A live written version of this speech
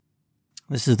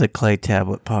This is the Clay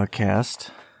Tablet Podcast,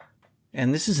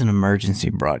 and this is an emergency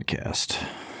broadcast.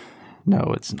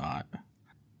 No, it's not.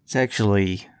 It's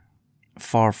actually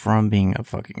far from being a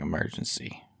fucking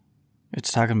emergency.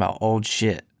 It's talking about old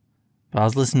shit. But I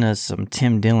was listening to some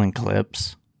Tim Dillon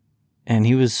clips, and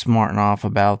he was smarting off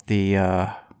about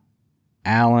the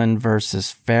Allen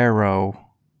versus Farrow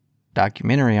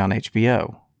documentary on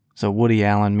HBO. So Woody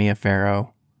Allen, Mia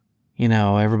Farrow. You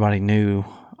know, everybody knew,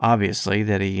 obviously,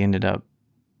 that he ended up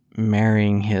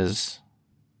marrying his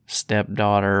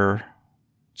stepdaughter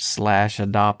 /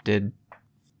 adopted.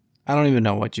 I don't even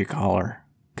know what you call her.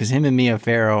 Because him and Mia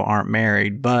Farrow aren't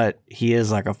married, but he is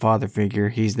like a father figure.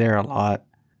 He's there a lot,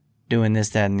 doing this,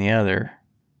 that, and the other.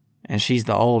 And she's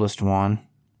the oldest one.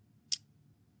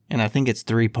 And I think it's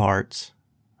 3 parts.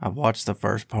 I've watched the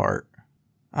first part.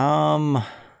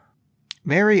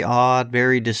 Very odd,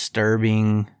 very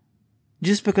disturbing.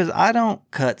 Just because I don't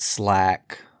cut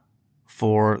slack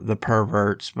for the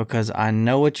perverts, because I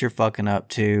know what you're fucking up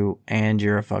to and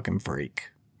you're a fucking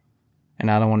freak. And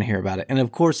I don't want to hear about it. And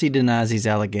of course he denies these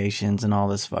allegations and all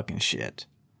this fucking shit.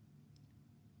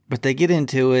 But they get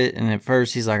into it, and at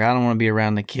first he's like, I don't want to be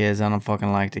around the kids. I don't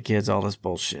fucking like the kids, all this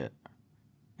bullshit.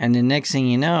 And then next thing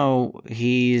you know,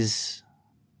 because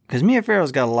Mia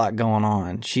Farrow's got a lot going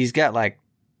on. She's got like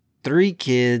 3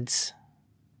 kids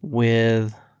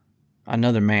with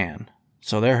another man.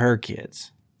 So they're her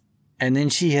kids. And then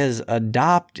she has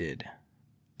adopted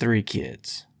 3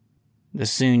 kids. The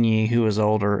Sunyi, who was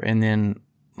older, and then,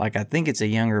 like, I think it's a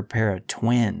younger pair of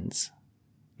twins.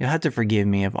 You'll have to forgive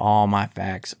me if all my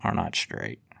facts are not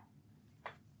straight.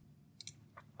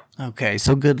 Okay,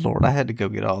 so good Lord, I had to go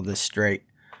get all this straight.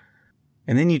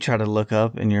 And then you try to look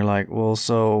up, and you're like, well,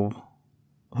 so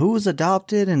who was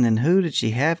adopted, and then who did she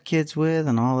have kids with,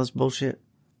 and all this bullshit?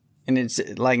 And it's,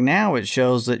 like, now it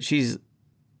shows that she's,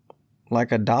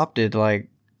 like, adopted, like,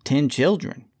 10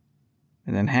 children.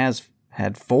 And then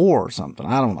had 4 or something.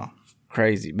 I don't know.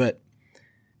 Crazy. But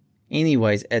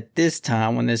anyways, at this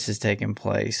time when this is taking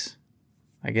place,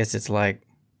 I guess it's like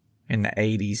in the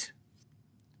 80s,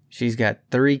 she's got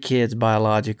 3 kids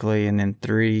biologically and then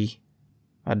 3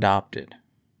 adopted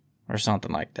or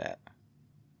something like that.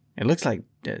 It looks like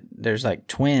there's like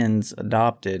twins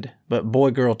adopted, but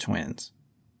boy-girl twins.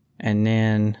 And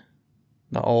then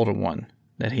the older one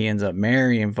that he ends up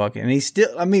marrying fucking. And he's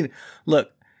still, I mean,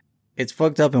 look, it's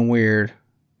fucked up and weird.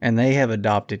 And they have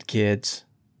adopted kids,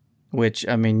 which,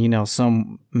 I mean, you know,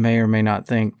 some may or may not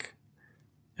think,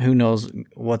 who knows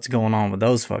what's going on with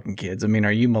those fucking kids. I mean,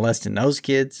 are you molesting those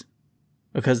kids?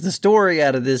 Because the story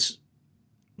out of this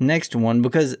next one,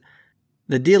 because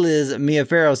the deal is Mia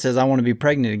Farrow says, I want to be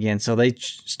pregnant again. So they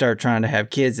start trying to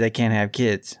have kids. They can't have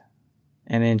kids.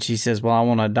 And then she says, well, I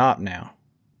want to adopt now.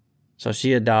 So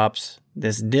she adopts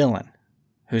this Dylan,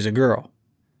 who's a girl.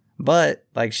 But,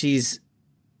 like, he's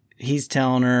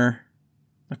telling her,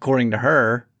 according to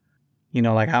her, you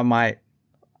know, like, I might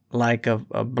like a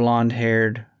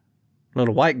blonde-haired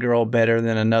little white girl better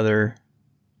than another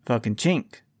fucking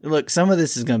chink. Look, some of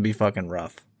this is going to be fucking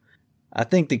rough. I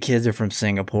think the kids are from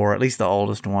Singapore, at least the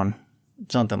oldest one.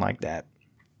 Something like that.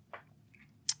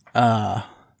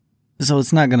 So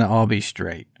it's not going to all be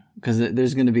straight, because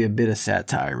there's going to be a bit of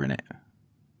satire in it.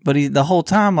 But the whole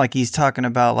time, like, he's talking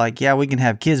about, like, yeah, we can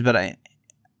have kids, but I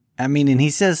mean, and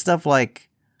he says stuff like,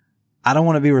 I don't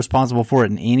want to be responsible for it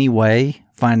in any way,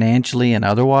 financially and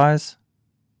otherwise.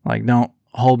 Like, don't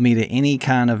hold me to any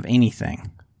kind of anything.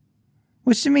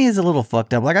 Which to me is a little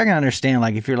fucked up. Like, I can understand,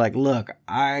 like, if you're like, look,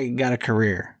 I got a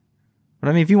career. But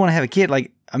I mean, if you want to have a kid,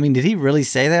 like, I mean, did he really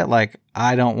say that? Like,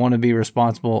 I don't want to be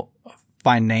responsible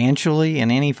financially in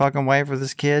any fucking way for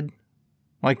this kid?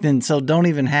 Like, then, so don't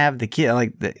even have the kid.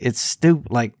 Like, it's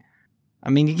stupid. Like,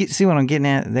 I mean, see what I'm getting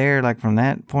at there, like, from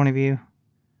that point of view?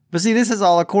 But see, this is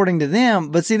all according to them.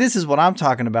 But see, this is what I'm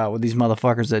talking about with these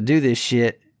motherfuckers that do this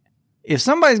shit. If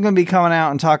somebody's going to be coming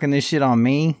out and talking this shit on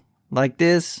me like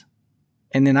this,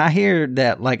 and then I hear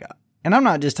that, like, and I'm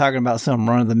not just talking about some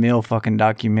run-of-the-mill fucking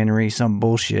documentary, some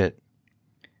bullshit.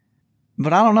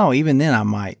 But I don't know, even then I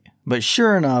might. But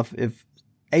sure enough, if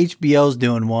HBO's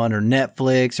doing one, or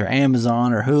Netflix, or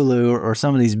Amazon, or Hulu, or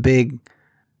some of these big,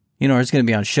 you know, it's going to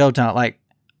be on Showtime, like,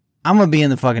 I'm going to be in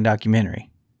the fucking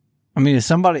documentary. I mean, if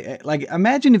somebody, like,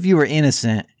 imagine if you were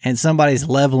innocent and somebody's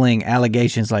leveling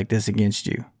allegations like this against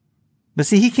you. But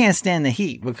see, he can't stand the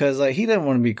heat because, like, he doesn't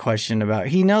want to be questioned about.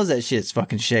 He knows that shit's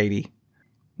fucking shady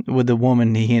with the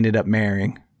woman he ended up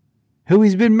marrying, who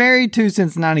he's been married to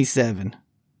since 97,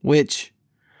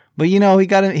 but you know, he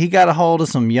got a hold of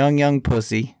some young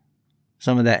pussy,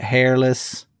 some of that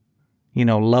hairless, you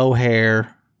know, low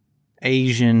hair,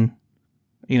 Asian,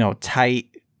 you know, tight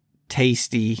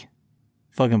tasty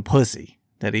fucking pussy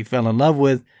that he fell in love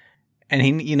with. And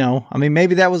he, you know, I mean,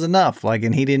 maybe that was enough. Like,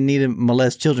 and he didn't need to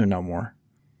molest children no more.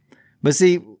 But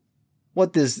see,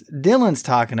 what this Dylan's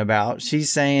talking about, she's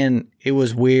saying it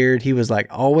was weird. He was like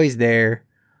always there,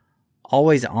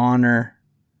 always on her.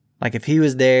 Like if he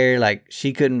was there, like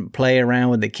she couldn't play around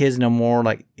with the kids no more.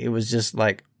 Like it was just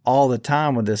like all the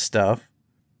time with this stuff.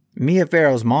 Mia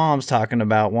Farrow's mom's talking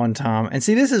about one time. And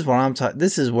see, this is what I'm talking.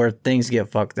 This is where things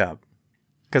get fucked up.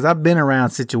 Because I've been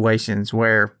around situations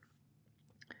where,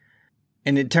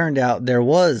 and it turned out there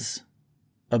was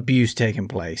abuse taking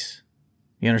place.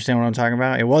 You understand what I'm talking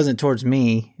about? It wasn't towards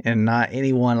me and not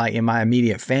anyone like in my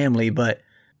immediate family, but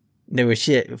there was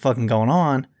shit fucking going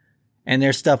on. And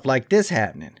there's stuff like this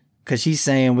happening. Because she's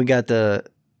saying we got the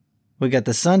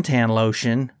suntan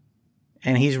lotion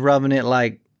and he's rubbing it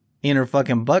like in her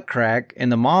fucking butt crack.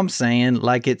 And the mom's saying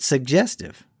like it's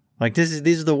suggestive. Like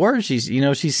these are the words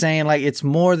she's saying like it's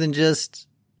more than just,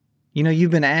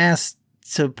 you've been asked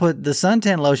to put the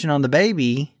suntan lotion on the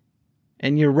baby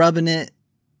and you're rubbing it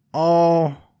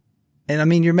all. And I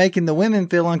mean, you're making the women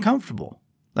feel uncomfortable.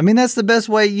 I mean, that's the best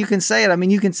way you can say it. I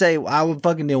mean, you can say, I would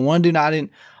fucking do one, do not,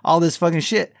 all this fucking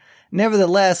shit.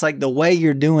 Nevertheless, like the way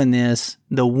you're doing this,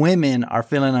 the women are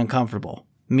feeling uncomfortable.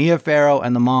 Mia Farrow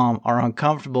and the mom are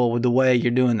uncomfortable with the way you're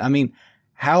doing. I mean,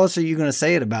 how else are you going to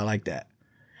say it about like that?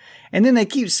 And then they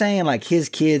keep saying like his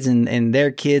kids and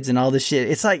their kids and all this shit.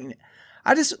 It's like,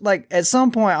 I just like at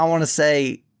some point I want to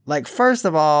say like, first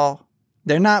of all,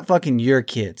 they're not fucking your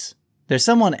kids. They're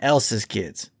someone else's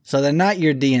kids. So they're not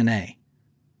your DNA.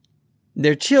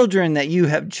 They're children that you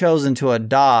have chosen to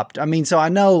adopt. I mean, so I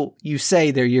know you say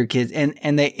they're your kids and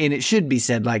it should be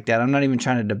said like that. I'm not even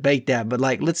trying to debate that, but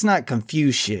like, let's not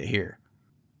confuse shit here.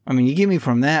 I mean, you get me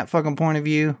from that fucking point of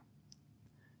view.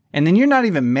 And then you're not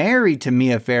even married to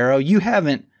Mia Farrow. You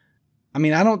haven't, I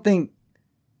mean, I don't think,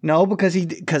 no, because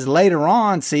later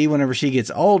on, see, whenever she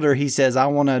gets older, he says, I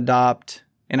want to adopt.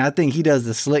 And I think he does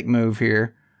the slick move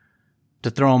here to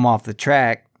throw him off the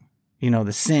track.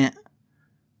 The scent.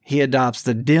 He adopts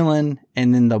the Dylan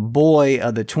and then the boy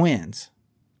of the twins.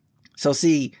 So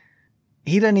see,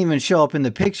 he doesn't even show up in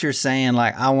the picture saying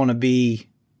like, I want to be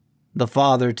the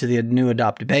father to the new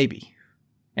adopted baby.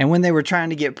 And when they were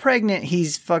trying to get pregnant,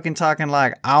 he's fucking talking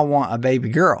like, I want a baby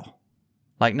girl.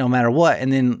 Like no matter what.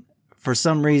 And then for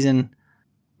some reason,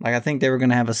 like I think they were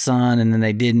going to have a son and then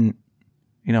they didn't.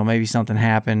 Maybe something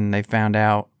happened and they found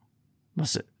out.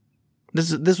 This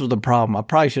was the problem. I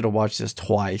probably should have watched this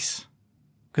twice.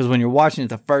 Because when you're watching it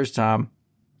the first time,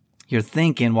 you're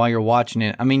thinking while you're watching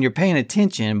it. I mean, you're paying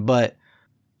attention, but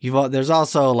there's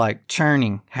also like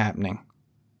churning happening.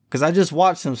 Because I just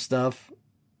watched some stuff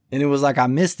and it was like I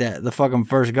missed that the fucking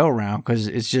first go round. Because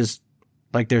it's just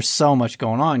like there's so much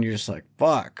going on. You're just like,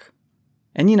 fuck.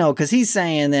 And because he's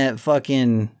saying that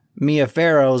fucking Mia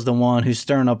Farrow's the one who's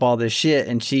stirring up all this shit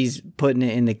and she's putting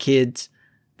it in the kids.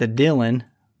 The Dylan,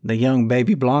 the young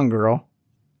baby blonde girl,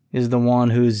 is the one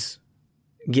who's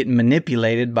getting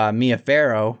manipulated by Mia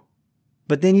Farrow.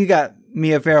 But then you got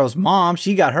Mia Farrow's mom.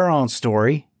 She got her own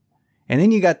story. And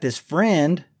then you got this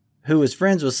friend who was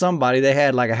friends with somebody. They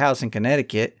had like a house in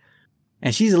Connecticut.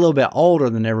 And she's a little bit older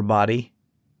than everybody.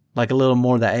 Like a little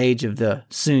more the age of the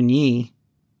Sun Yi,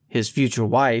 his future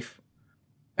wife.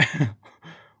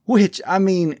 Which, I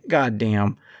mean,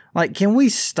 goddamn. Like, can we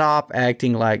stop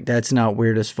acting like that's not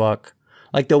weird as fuck?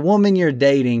 Like the woman you're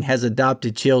dating has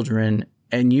adopted children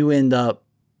and you end up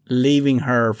leaving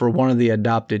her for one of the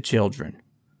adopted children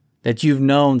that you've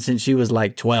known since she was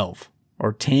like 12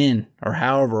 or 10 or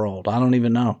however old. I don't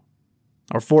even know.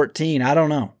 Or 14. I don't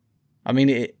know. I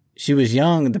mean, she was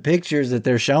young. The pictures that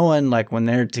they're showing, like when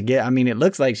they're together, I mean, it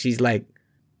looks like she's like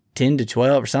 10 to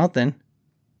 12 or something.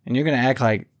 And you're going to act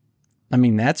like, I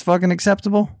mean, that's fucking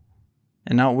acceptable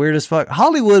and not weird as fuck.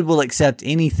 Hollywood will accept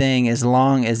anything as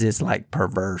long as it's like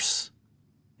perverse.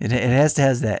 It has to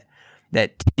have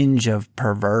that tinge of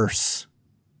perverse.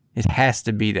 It has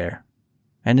to be there.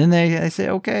 And then they say,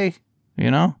 okay,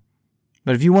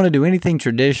 But if you want to do anything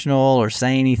traditional or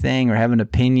say anything or have an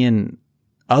opinion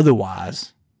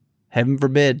otherwise, heaven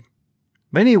forbid.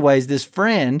 But anyways, this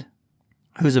friend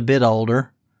who's a bit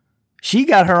older, she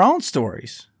got her own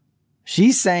stories.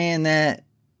 She's saying that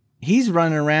he's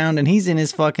running around and he's in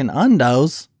his fucking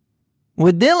undos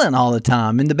with Dylan all the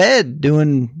time in the bed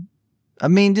doing,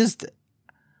 just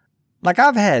like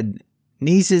I've had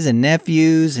nieces and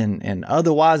nephews and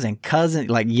otherwise and cousins,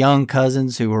 like young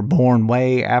cousins who were born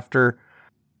way after.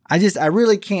 I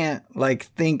really can't like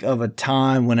think of a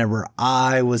time whenever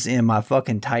I was in my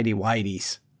fucking tighty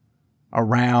whities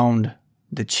around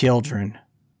the children.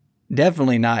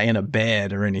 Definitely not in a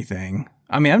bed or anything.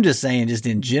 I mean, I'm just saying, just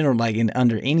in general, like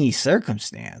under any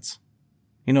circumstance,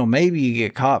 you know, maybe you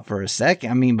get caught for a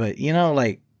second. I mean, but you know,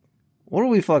 like, what are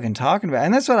we fucking talking about?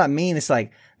 And that's what I mean. It's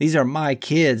like, these are my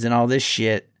kids and all this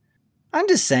shit. I'm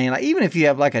just saying, like, even if you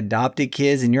have like adopted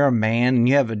kids and you're a man and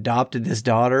you have adopted this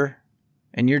daughter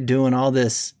and you're doing all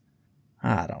this,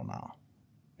 I don't know.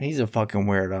 He's a fucking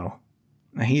weirdo.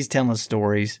 He's telling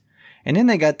stories. And then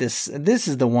they got this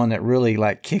is the one that really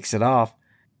like kicks it off.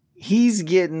 He's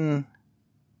getting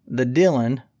the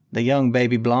Dylan, the young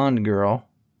baby blonde girl,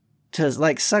 to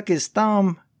like suck his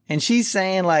thumb. And she's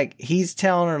saying like, he's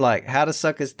telling her like how to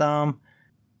suck his thumb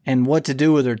and what to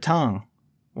do with her tongue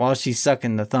while she's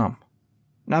sucking the thumb.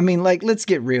 I mean, like, let's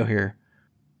get real here.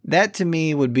 That to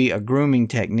me would be a grooming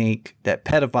technique that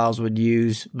pedophiles would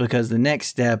use, because the next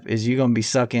step is you're going to be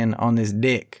sucking on this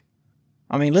dick.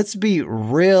 I mean, let's be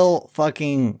real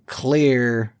fucking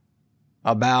clear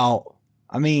about,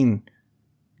 I mean,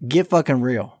 get fucking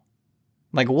real.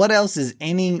 Like, what else is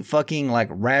any fucking like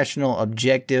rational,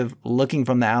 objective, looking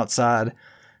from the outside,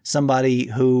 somebody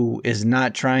who is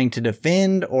not trying to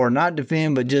defend or not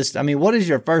defend, but just, I mean, what is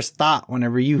your first thought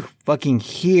whenever you fucking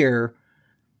hear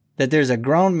that there's a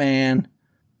grown man?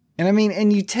 And I mean,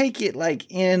 and you take it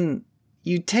in,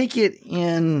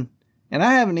 and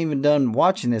I haven't even done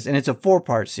watching this, and it's a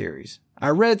 4-part series. I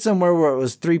read somewhere where it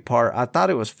was 3-part. I thought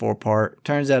it was 4-part.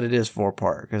 Turns out it is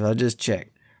 4-part, because I just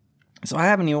checked. So I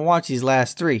haven't even watched these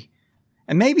last 3.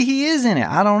 And maybe he is in it.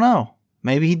 I don't know.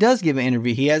 Maybe he does give an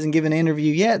interview. He hasn't given an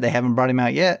interview yet. They haven't brought him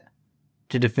out yet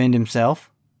to defend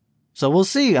himself. So we'll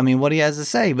see. I mean, what he has to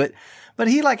say. But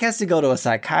he like has to go to a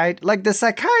psychiatrist. Like the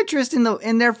psychiatrist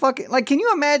in their fucking, like, can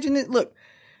you imagine it? Look,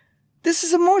 this is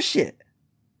some more shit.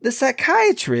 The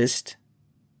psychiatrist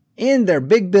in their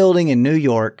big building in New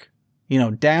York, you know,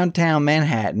 downtown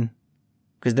Manhattan,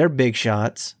 because they're big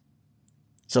shots.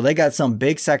 So they got some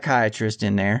big psychiatrist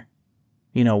in there,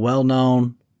 you know, well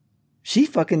known. She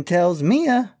fucking tells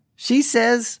Mia, she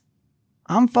says,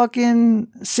 I'm fucking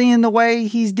seeing the way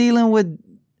he's dealing with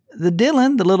the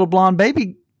Dylan, the little blonde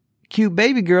baby, cute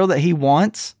baby girl that he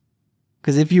wants.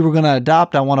 Because if you were going to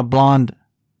adopt, I want a blonde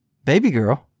baby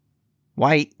girl.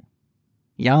 White,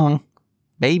 young,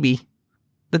 baby.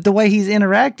 But the way he's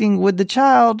interacting with the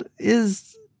child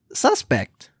is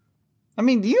suspect. I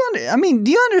mean, do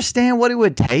you understand what it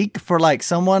would take for like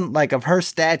someone like of her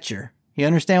stature? You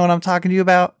understand what I'm talking to you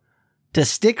about? To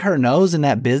stick her nose in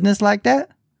that business like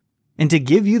that? And to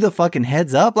give you the fucking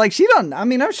heads up? Like, she don't, I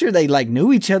mean, I'm sure they like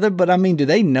knew each other, but I mean, do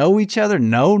they know each other?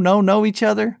 Know each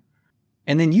other?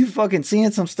 And then you fucking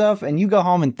seeing some stuff and you go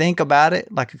home and think about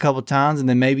it like a couple times, and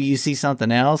then maybe you see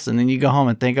something else and then you go home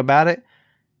and think about it.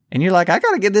 And you're like, I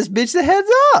gotta give this bitch the heads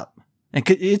up. And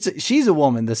she's a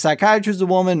woman. The psychiatrist is a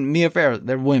woman. Mia Farrow,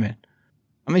 they're women.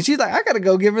 I mean, she's like, I gotta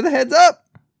go give her the heads up.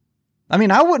 I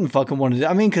mean, I wouldn't fucking want to do,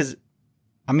 I mean, cause,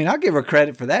 I mean, I'll give her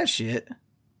credit for that shit.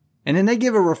 And then they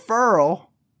give a referral.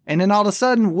 And then all of a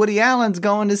sudden, Woody Allen's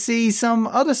going to see some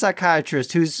other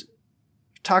psychiatrist who's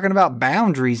talking about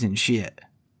boundaries and shit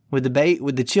with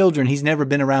the children. He's never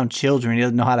been around children. He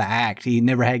doesn't know how to act. He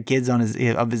never had kids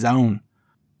of his own.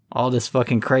 All this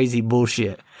fucking crazy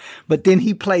bullshit. But then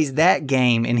he plays that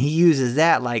game and he uses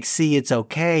that like, see, it's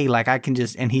okay. Like I can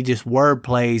just, and he just word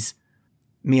plays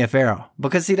Mia Farrow.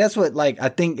 Because see, that's what like, I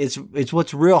think it's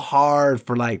what's real hard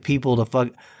for like people to fuck,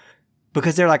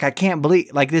 because they're like, I can't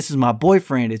believe, like, this is my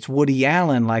boyfriend. It's Woody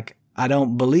Allen. Like, I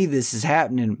don't believe this is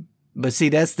happening. But see,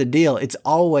 that's the deal. It's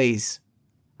always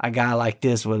a guy like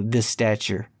this with this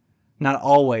stature. Not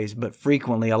always, but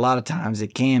frequently. A lot of times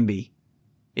it can be.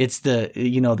 It's the,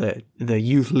 you know, the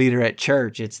youth leader at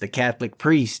church. It's the Catholic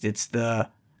priest. It's the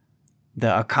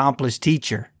accomplished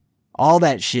teacher. All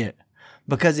that shit.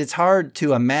 Because it's hard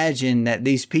to imagine that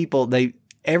these people,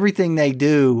 everything they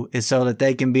do is so that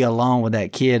they can be alone with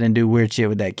that kid and do weird shit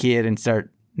with that kid and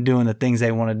start doing the things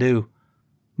they want to do.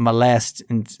 Molest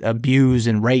and abuse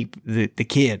and rape the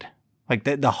kid. Like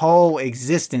the whole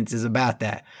existence is about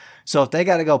that. So if they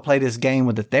got to go play this game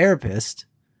with the therapist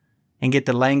and get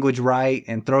the language right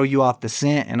and throw you off the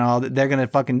scent and all that, they're going to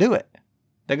fucking do it.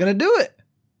 They're going to do it.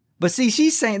 But see,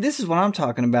 she's saying, this is what I'm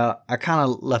talking about. I kind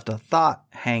of left a thought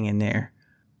hanging there.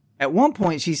 At one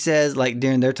point, she says, like,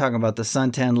 they're talking about the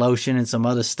suntan lotion and some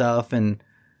other stuff. And,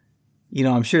 you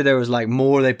know, I'm sure there was like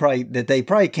more they probably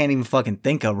can't even fucking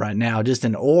think of right now. Just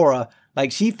an aura.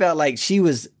 Like, she felt like she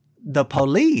was the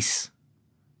police.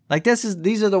 Like,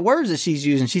 these are the words that she's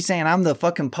using. She's saying, I'm the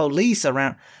fucking police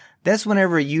around. That's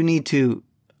whenever you need to,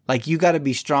 like, you got to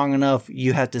be strong enough.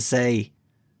 You have to say,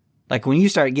 like, when you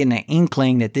start getting an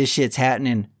inkling that this shit's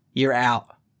happening, you're out.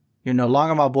 You're no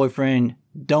longer my boyfriend.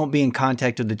 Don't be in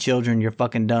contact with the children. You're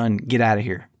fucking done. Get out of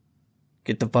here.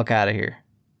 Get the fuck out of here.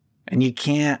 And you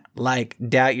can't, like,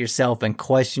 doubt yourself and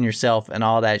question yourself and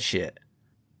all that shit.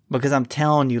 Because I'm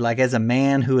telling you, like, as a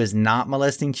man who is not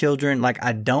molesting children, like,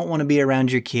 I don't want to be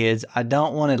around your kids. I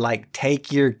don't want to, like,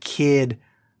 take your kid,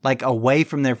 like, away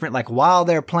from their friend. Like, while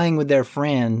they're playing with their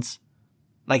friends,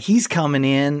 like, he's coming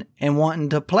in and wanting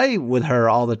to play with her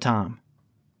all the time.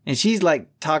 And she's, like,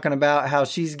 talking about how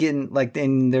she's getting, like,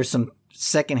 and there's some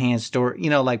secondhand story, you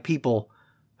know, like, people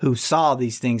who saw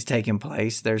these things taking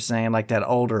place. They're saying, like, the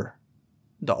older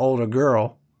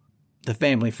girl, the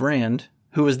family friend,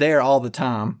 who was there all the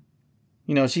time.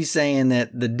 You know, she's saying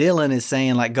that the Dylan is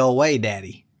saying, like, go away,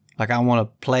 daddy. Like, I want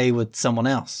to play with someone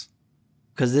else.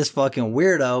 Because this fucking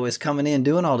weirdo is coming in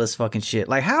doing all this fucking shit.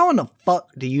 Like, how in the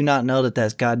fuck do you not know that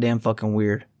that's goddamn fucking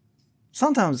weird?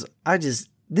 Sometimes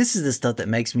this is the stuff that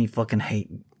makes me fucking hate.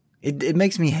 It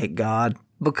makes me hate God.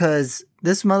 Because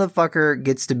this motherfucker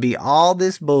gets to be all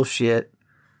this bullshit.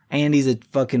 And he's a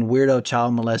fucking weirdo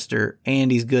child molester. And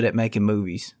he's good at making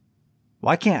movies.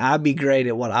 Why can't I be great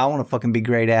at what I want to fucking be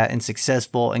great at and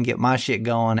successful and get my shit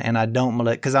going and I don't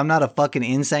molest? Because I'm not a fucking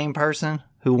insane person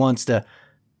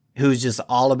who's just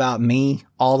all about me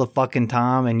all the fucking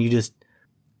time and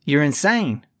you're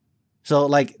insane. So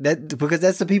like that, because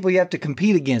that's the people you have to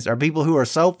compete against are people who are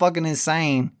so fucking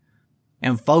insane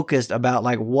and focused about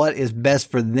like what is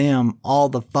best for them all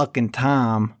the fucking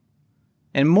time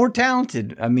and more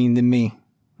talented, than me,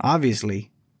 obviously.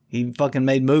 He fucking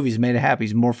made movies, made it happen.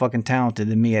 He's more fucking talented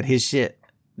than me at his shit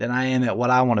than I am at what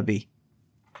I want to be.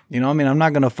 You know what I mean? I'm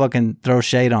not going to fucking throw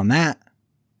shade on that.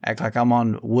 Act like I'm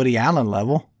on Woody Allen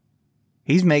level.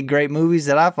 He's made great movies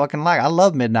that I fucking like. I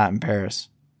love Midnight in Paris.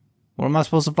 What am I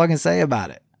supposed to fucking say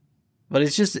about it? But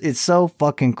it's so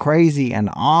fucking crazy and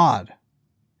odd.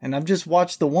 And I've just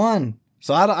watched the one.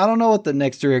 So I don't know what the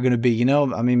next three are going to be. You know,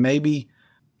 maybe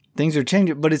things are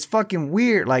changing. But it's fucking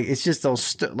weird. Like, it's just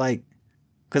those,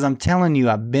 because I'm telling you,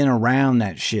 I've been around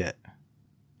that shit.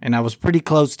 And I was pretty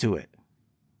close to it.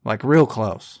 Like, real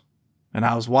close. And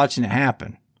I was watching it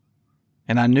happen.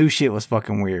 And I knew shit was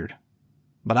fucking weird.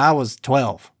 But I was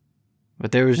 12.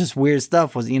 But there was just weird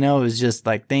stuff. It was just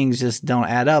like things just don't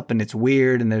add up. And it's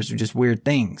weird. And there's just weird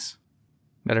things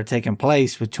that are taking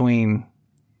place between.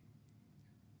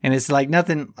 And it's like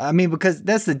nothing. Because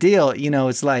that's the deal.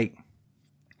 It's like.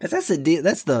 Because that's the deal.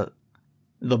 That's the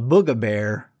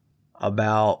boogabear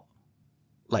about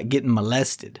like getting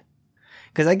molested.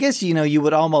 Because I guess, you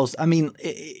would almost,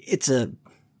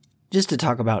 just to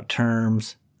talk about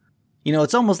terms,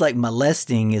 it's almost like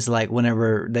molesting is like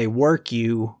whenever they work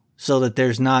you so that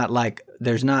there's not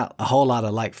a whole lot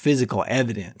of like physical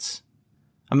evidence.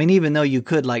 Even though you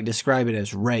could like describe it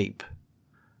as rape,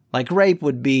 like rape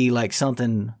would be like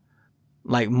something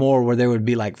like more where there would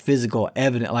be like physical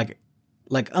evidence,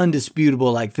 like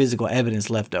undisputable, like physical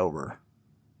evidence left over.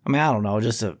 I don't know,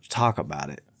 just to talk about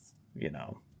it,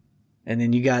 And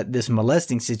then you got this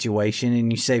molesting situation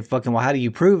and you say, fucking, well, how do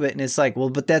you prove it? And it's like, well,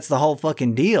 but that's the whole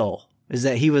fucking deal, is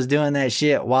that he was doing that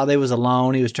shit while they was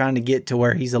alone. He was trying to get to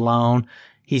where he's alone.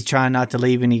 He's trying not to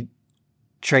leave any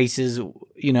traces,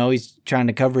 he's trying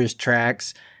to cover his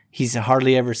tracks. He's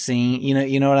hardly ever seen,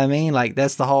 you know what I mean? Like,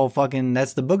 that's the whole fucking,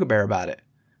 that's the boogabear about it.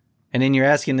 And then you're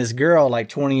asking this girl like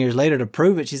 20 years later to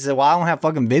prove it. She said, well, I don't have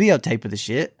fucking videotape of the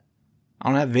shit. I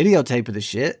don't have videotape of the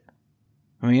shit.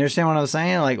 You understand what I'm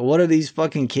saying? Like, what are these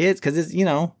fucking kids? Because it's,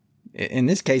 in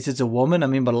this case, it's a woman.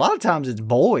 But a lot of times it's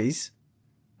boys.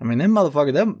 Them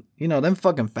motherfuckers, them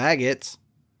fucking faggots,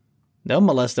 they'll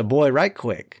molest a boy right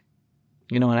quick,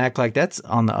 and act like that's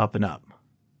on the up and up.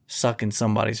 Sucking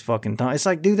somebody's fucking thumb. It's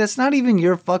like, dude, that's not even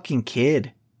your fucking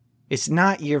kid. It's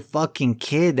not your fucking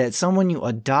kid. That's someone you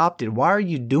adopted. Why are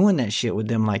you doing that shit with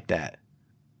them like that?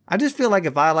 I just feel like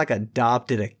if I like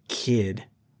adopted a kid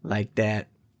like that,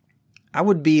 I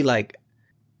would be like,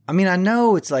 I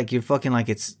know it's like you're fucking like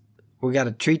we got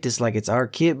to treat this like it's our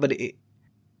kid, but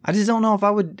I just don't know if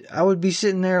I would be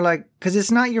sitting there like, cause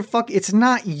it's not your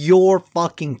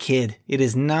fucking kid. It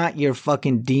is not your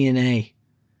fucking DNA.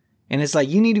 And it's like,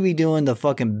 you need to be doing the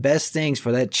fucking best things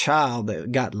for that child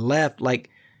that got left. Like,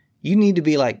 you need to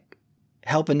be like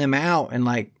helping them out and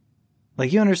like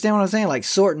you understand what I'm saying? Like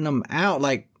sorting them out,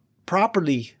 like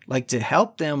properly, like to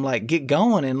help them like get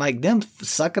going, and like them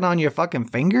sucking on your fucking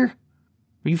finger.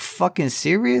 Are you fucking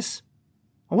serious?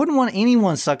 I wouldn't want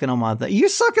anyone sucking on my thumb. You're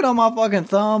sucking on my fucking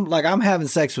thumb like I'm having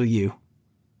sex with you.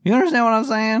 You understand what I'm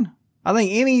saying? I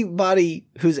think anybody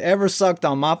who's ever sucked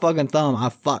on my fucking thumb, I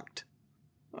fucked.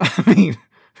 You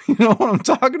know what I'm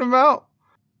talking about?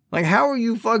 Like, how are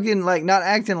you fucking like not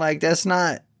acting like that's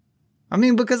not,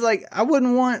 because like I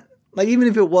wouldn't want, like, even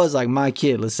if it was like my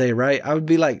kid, let's say, right? I would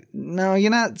be like, no, you're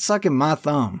not sucking my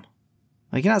thumb.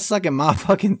 Like, you're not sucking my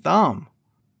fucking thumb.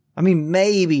 I mean,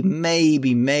 maybe,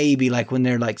 like when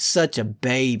they're like such a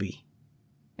baby.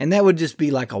 And that would just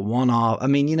be like a one-off. I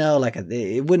mean, like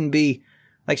it wouldn't be,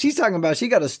 like she's talking about, she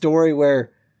got a story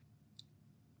where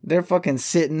they're fucking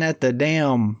sitting at the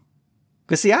damn,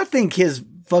 because see, I think his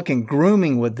fucking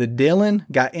grooming with the Dylan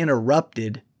got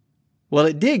interrupted. Well,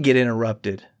 it did get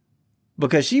interrupted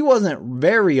because she wasn't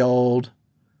very old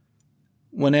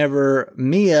whenever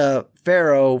Mia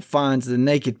Farrow finds the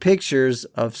naked pictures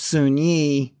of Sun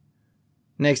Yi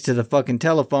next to the fucking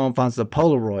telephone, finds the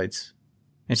Polaroids.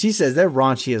 And she says they're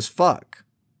raunchy as fuck.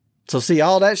 So see,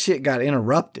 all that shit got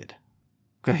interrupted.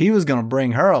 Because he was going to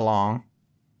bring her along,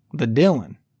 the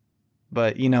Dylan.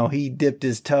 But, he dipped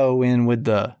his toe in with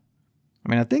I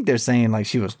think they're saying like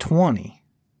she was 20.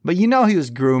 But he was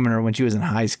grooming her when she was in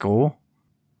high school.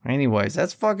 Anyways,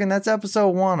 that's episode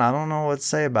 1. I don't know what to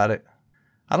say about it.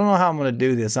 I don't know how I'm going to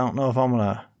do this. I don't know if I'm going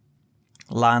to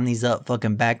line these up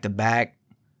fucking back to back.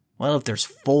 Well, if there's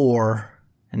 4,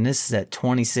 and this is at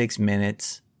 26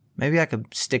 minutes, maybe I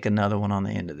could stick another one on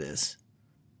the end of this.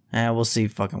 We'll see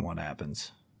fucking what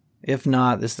happens. If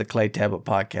not, this is the Clay Tablet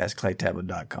Podcast,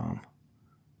 claytablet.com.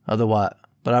 Otherwise,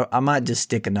 but I might just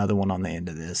stick another one on the end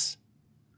of this.